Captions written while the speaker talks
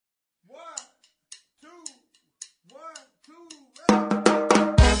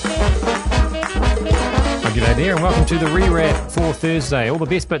G'day there and welcome to the Rewrap for Thursday. All the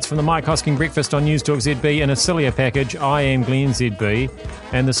best bits from the Mike Hosking Breakfast on News Talk ZB in a sillier package. I am Glenn ZB,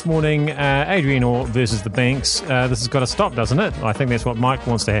 and this morning Adrian Orr versus the banks. This has got to stop, doesn't it? I think that's what Mike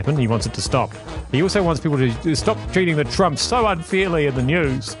wants to happen. He wants it to stop. He also wants people to stop treating the Trump so unfairly in the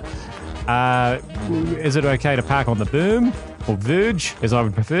news. Is it okay to park on the berm, or verge, as I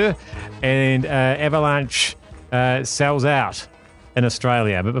would prefer? And Avalanche sells out in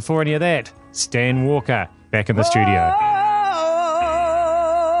Australia. But before any of that, Stan Walker back in the studio.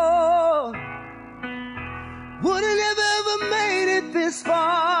 Wouldn't have ever made it this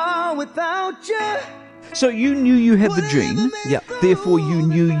far without you. So you knew you had the gene, therefore you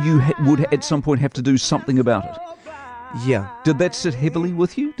knew you would at some point have to do something about it. Yeah. Did that sit heavily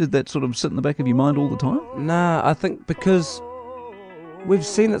with you? Did that sort of sit in the back of your mind all the time? Nah, I think because we've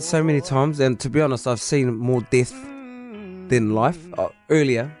seen it so many times, and to be honest, I've seen more death than life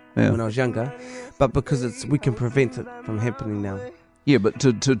earlier when I was younger, but because we can prevent it from happening now. Yeah, but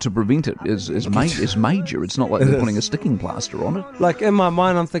to prevent it is major. It's not like they're putting a sticking plaster on it. Like in my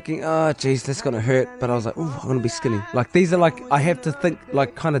mind, I'm thinking, oh, geez, that's gonna hurt. But I was like, oh, I'm gonna be skinny. Like these are like I have to think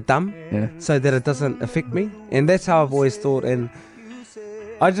like kind of dumb, so that it doesn't affect me. And that's how I've always thought. And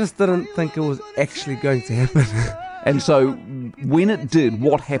I just didn't think it was actually going to happen. And so when it did,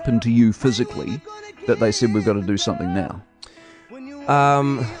 what happened to you physically that they said we've got to do something now?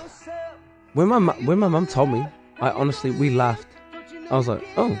 When my mum told me, we laughed. I was like,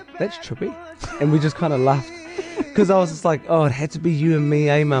 oh, that's trippy. And we just kind of laughed. Because I was just like, oh, it had to be you and me,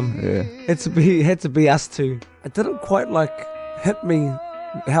 eh, Mum? Yeah. It had to be us two. It didn't quite, hit me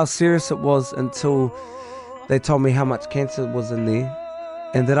how serious it was until they told me how much cancer was in there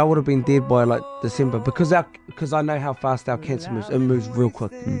and that I would have been dead by, December. Because I know how fast our cancer moves. It moves real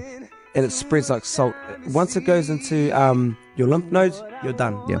quick. And it spreads like salt. Once it goes into your lymph nodes, you're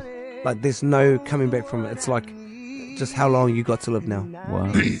done. Yeah. There's no coming back from it. It's just how long you got to live now.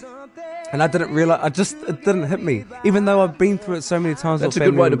 Wow. And I didn't realise, it didn't hit me, even though I've been through it so many times. That's a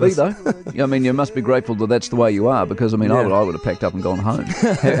good way to be, though. I mean, you must be grateful that that's the way you are, because, I would have packed up and gone home,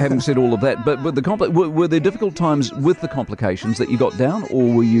 having said all of that. But with were there difficult times with the complications that you got down,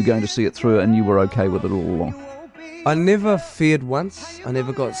 or were you going to see it through and you were okay with it all along? I never feared once, I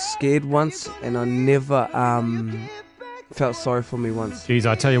never got scared once, and I never felt sorry for me once. Geez,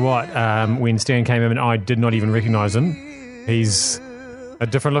 I tell you what, when Stan came in, I did not even recognise him. He's a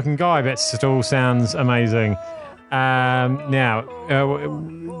different looking guy, but still sounds amazing. Now,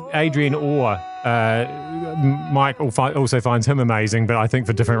 Adrian Orr, Mike also finds him amazing, but I think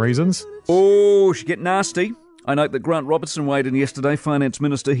for different reasons. Oh, she get nasty. I note that Grant Robertson weighed in yesterday, Finance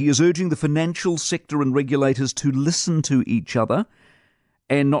Minister. He is urging the financial sector and regulators to listen to each other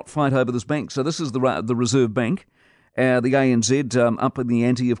and not fight over this bank. So this is the Reserve Bank. The ANZ up in the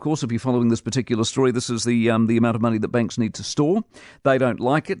ante, of course, if you're following this particular story. This is the amount of money that banks need to store. They don't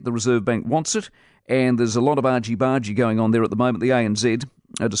like it. The Reserve Bank wants it. And there's a lot of argy-bargy going on there at the moment. The ANZ,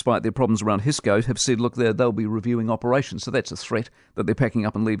 despite their problems around Hisco, have said, look, they'll be reviewing operations. So that's a threat that they're packing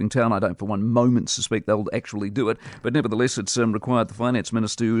up and leaving town. I don't for one moment suspect they'll actually do it. But nevertheless, it's required the Finance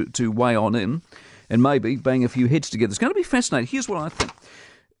Minister to weigh on in and maybe bang a few heads together. It's going to be fascinating. Here's what I think.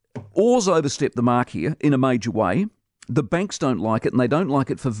 Orr's overstepped the mark here in a major way. The banks don't like it, and they don't like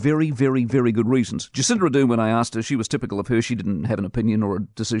it for very, very, very good reasons. Jacinda Ardern, when I asked her, she was typical of her. She didn't have an opinion or a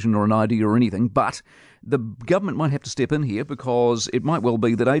decision or an idea or anything. But the government might have to step in here, because it might well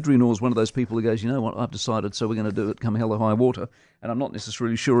be that Adrian Orr is one of those people who goes, you know what, I've decided, so we're going to do it come hell or high water. And I'm not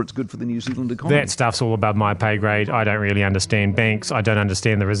necessarily sure it's good for the New Zealand economy. That stuff's all above my pay grade. I don't really understand banks. I don't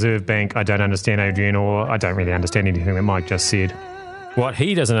understand the Reserve Bank. I don't understand Adrian Orr. I don't really understand anything that Mike just said. What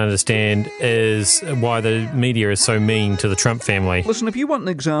he doesn't understand is why the media is so mean to the Trump family. Listen, if you want an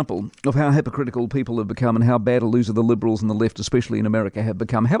example of how hypocritical people have become and how bad a loser the Liberals and the left, especially in America, have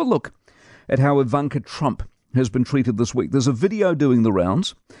become, have a look at how Ivanka Trump has been treated this week. There's a video doing the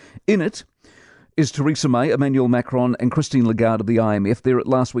rounds. In it is Theresa May, Emmanuel Macron and Christine Lagarde of the IMF. They're at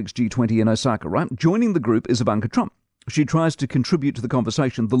last week's G20 in Osaka, right? Joining the group is Ivanka Trump. She tries to contribute to the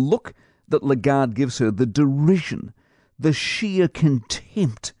conversation. The look that Lagarde gives her, the derision, the sheer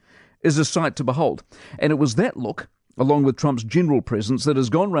contempt, is a sight to behold. And it was that look, along with Trump's general presence, that has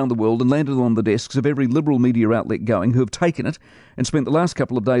gone round the world and landed on the desks of every liberal media outlet going, who have taken it and spent the last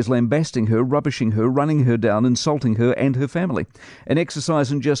couple of days lambasting her, rubbishing her, running her down, insulting her and her family. An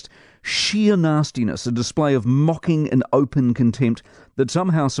exercise in just sheer nastiness, a display of mocking and open contempt that's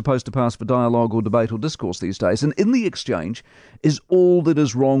somehow supposed to pass for dialogue or debate or discourse these days. And in the exchange is all that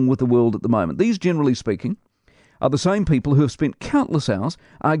is wrong with the world at the moment. These, generally speaking, are the same people who have spent countless hours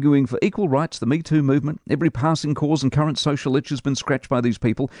arguing for equal rights, the Me Too movement. Every passing cause and current social itch has been scratched by these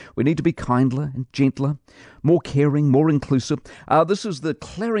people. We need to be kinder and gentler, more caring, more inclusive. This is the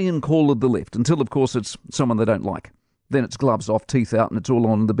clarion call of the left, until, of course, it's someone they don't like. Then it's gloves off, teeth out, and it's all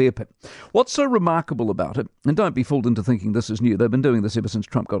on in the bear pit. What's so remarkable about it, and don't be fooled into thinking this is new, they've been doing this ever since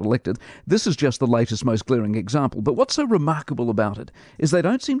Trump got elected, this is just the latest, most glaring example, but what's so remarkable about it is they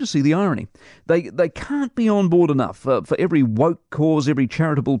don't seem to see the irony. They can't be on board enough for every woke cause, every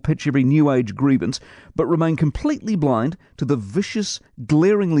charitable pitch, every new age grievance, but remain completely blind to the vicious,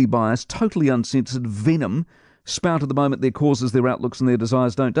 glaringly biased, totally uncensored venom spouted the moment their causes, their outlooks and their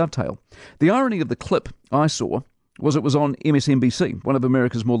desires don't dovetail. The irony of the clip I saw was it was on MSNBC, one of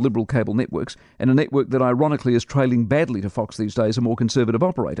America's more liberal cable networks, and a network that ironically is trailing badly to Fox these days, a more conservative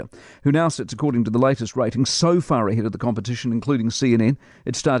operator, who now sits, according to the latest ratings, so far ahead of the competition, including CNN,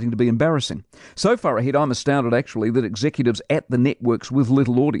 it's starting to be embarrassing. So far ahead, I'm astounded actually that executives at the networks with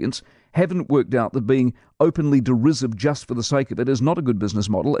little audience haven't worked out that being openly derisive just for the sake of it is not a good business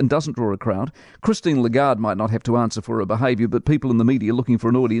model and doesn't draw a crowd. Christine Lagarde might not have to answer for her behaviour, but people in the media looking for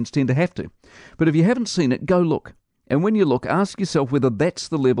an audience tend to have to. But if you haven't seen it, go look. And when you look, ask yourself whether that's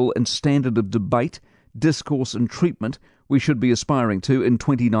the level and standard of debate, discourse and treatment we should be aspiring to in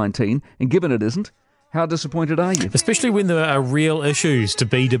 2019. And given it isn't, how disappointed are you? Especially when there are real issues to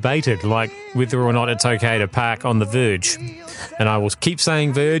be debated, like whether or not it's okay to park on the verge. And I will keep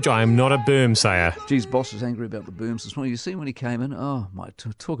saying verge, I am not a berm sayer. Geez, boss was angry about the berms this morning. You see when he came in? Oh, my,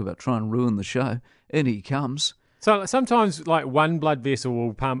 talk about trying to ruin the show. In he comes. So sometimes, like, one blood vessel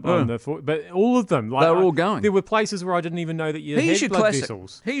will pump on the foot, but all of them, like, they're all going. There were places where I didn't even know that you had blood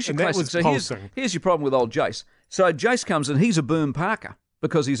vessels. Here's your and classic. That was So pulsing. here's your problem with old Jace. So Jace comes in, he's a berm parker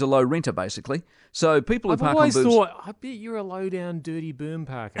because he's a low renter, basically. So people who I've park on always berms... thought, I bet you're a low-down, dirty berm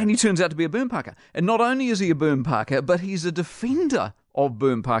parker. And he turns out to be a berm parker. And not only is he a berm parker, but he's a defender of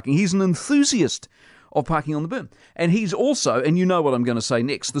berm parking. He's an enthusiast of parking on the berm. And he's also, and you know what I'm going to say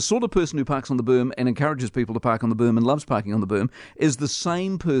next, the sort of person who parks on the berm and encourages people to park on the berm and loves parking on the berm is the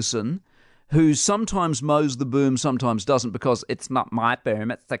same person who sometimes mows the berm, sometimes doesn't, because it's not my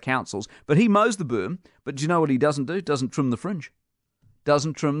berm, it's the council's. But he mows the berm, but do you know what he doesn't do? Doesn't trim the fringe.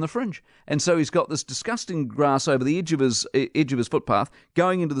 Doesn't trim the fringe. And so he's got this disgusting grass over the edge of his footpath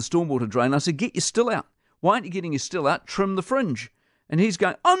going into the stormwater drain. I said, get your still out. Why aren't you getting your still out? Trim the fringe. And he's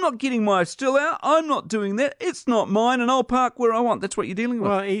going, I'm not getting my still out. I'm not doing that. It's not mine, and I'll park where I want. That's what you're dealing with.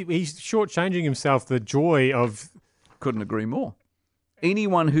 Well, he's shortchanging himself the joy of... Couldn't agree more.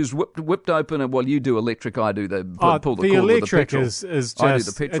 Anyone who's whipped open, well, you do electric, I do the pull the the cord electric with the petrol. is just... I do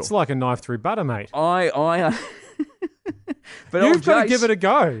the petrol. It's like a knife through butter, mate. But You've got to give it a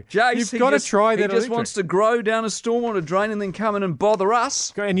go. Jace, You've got to try that He just electric. wants to grow down a stormwater drain and then come in and bother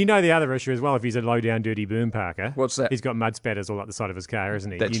us. And you know the other issue as well, if he's a low-down, dirty berm parker. What's that? He's got mud spatters all up the side of his car,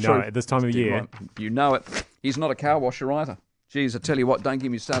 isn't he? That's you know true. it at this time of year. Right. You know it. He's not a car washer either. Geez, I tell you what, don't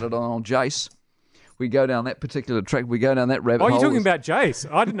get me started on old Jace. We go down that particular track, we go down that rabbit hole. Oh, you're talking about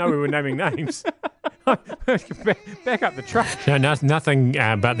Jace. I didn't know we were naming names. Back up the truck. No, nothing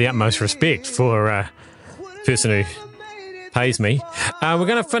but the utmost respect for a person who pays me. We're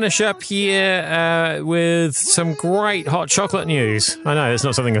going to finish up here with some great hot chocolate news. I know, it's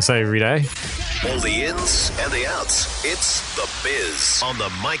not something I say every day. All the ins and the outs. It's The Biz on the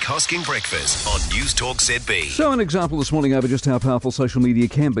Mike Hosking Breakfast on News Talk ZB. So an example this morning over just how powerful social media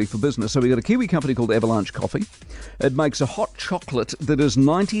can be for business. So we've got a Kiwi company called Avalanche Coffee. It makes a hot chocolate that is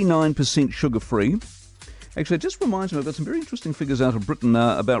 99% sugar-free. Actually, it just reminds me, I've got some very interesting figures out of Britain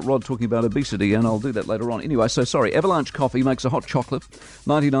about Rod talking about obesity, and I'll do that later on. Anyway, so sorry, Avalanche Coffee makes a hot chocolate,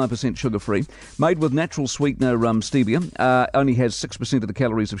 99% sugar-free, made with natural sweetener stevia, only has 6% of the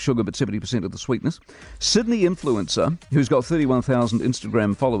calories of sugar, but 70% of the sweetness. Sydney influencer, who's got 31,000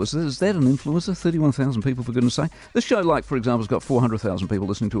 Instagram followers. Is that an influencer? 31,000 people, for goodness sake. This show, like, for example, has got 400,000 people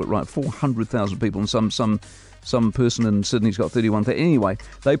listening to it, right? 400,000 people, and some person in Sydney's got 31,000. Anyway,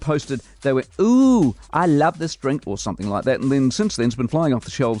 they posted, they went, ooh, I love this drink, or something like that. And then since then, it's been flying off the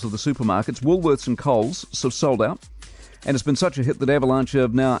shelves of the supermarkets. Woolworths and Coles have sold out. And it's been such a hit that Avalanche are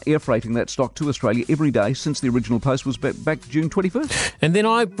now air freighting that stock to Australia every day since the original post was back June 21st. And then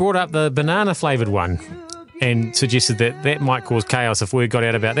I brought up the banana-flavoured one and suggested that might cause chaos if word got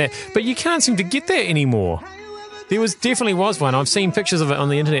out about that. But you can't seem to get that anymore. There definitely was one. I've seen pictures of it on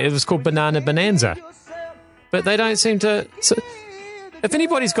the internet. It was called Banana Bonanza. But they don't seem to... So if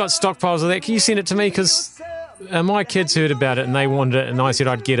anybody's got stockpiles of that, can you send it to me? Because my kids heard about it and they wanted it, and I said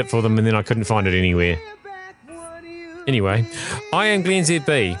I'd get it for them, and then I couldn't find it anywhere. Anyway, I am Glenn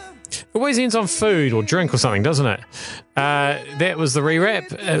ZB. It always ends on food or drink or something, doesn't it? That was the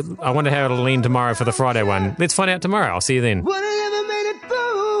rewrap. I wonder how it'll end tomorrow for the Friday one. Let's find out tomorrow. I'll see you then. Would have never made it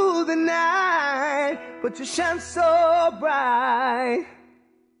through the night, but you shine so bright.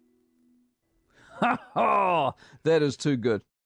 Oh, that is too good.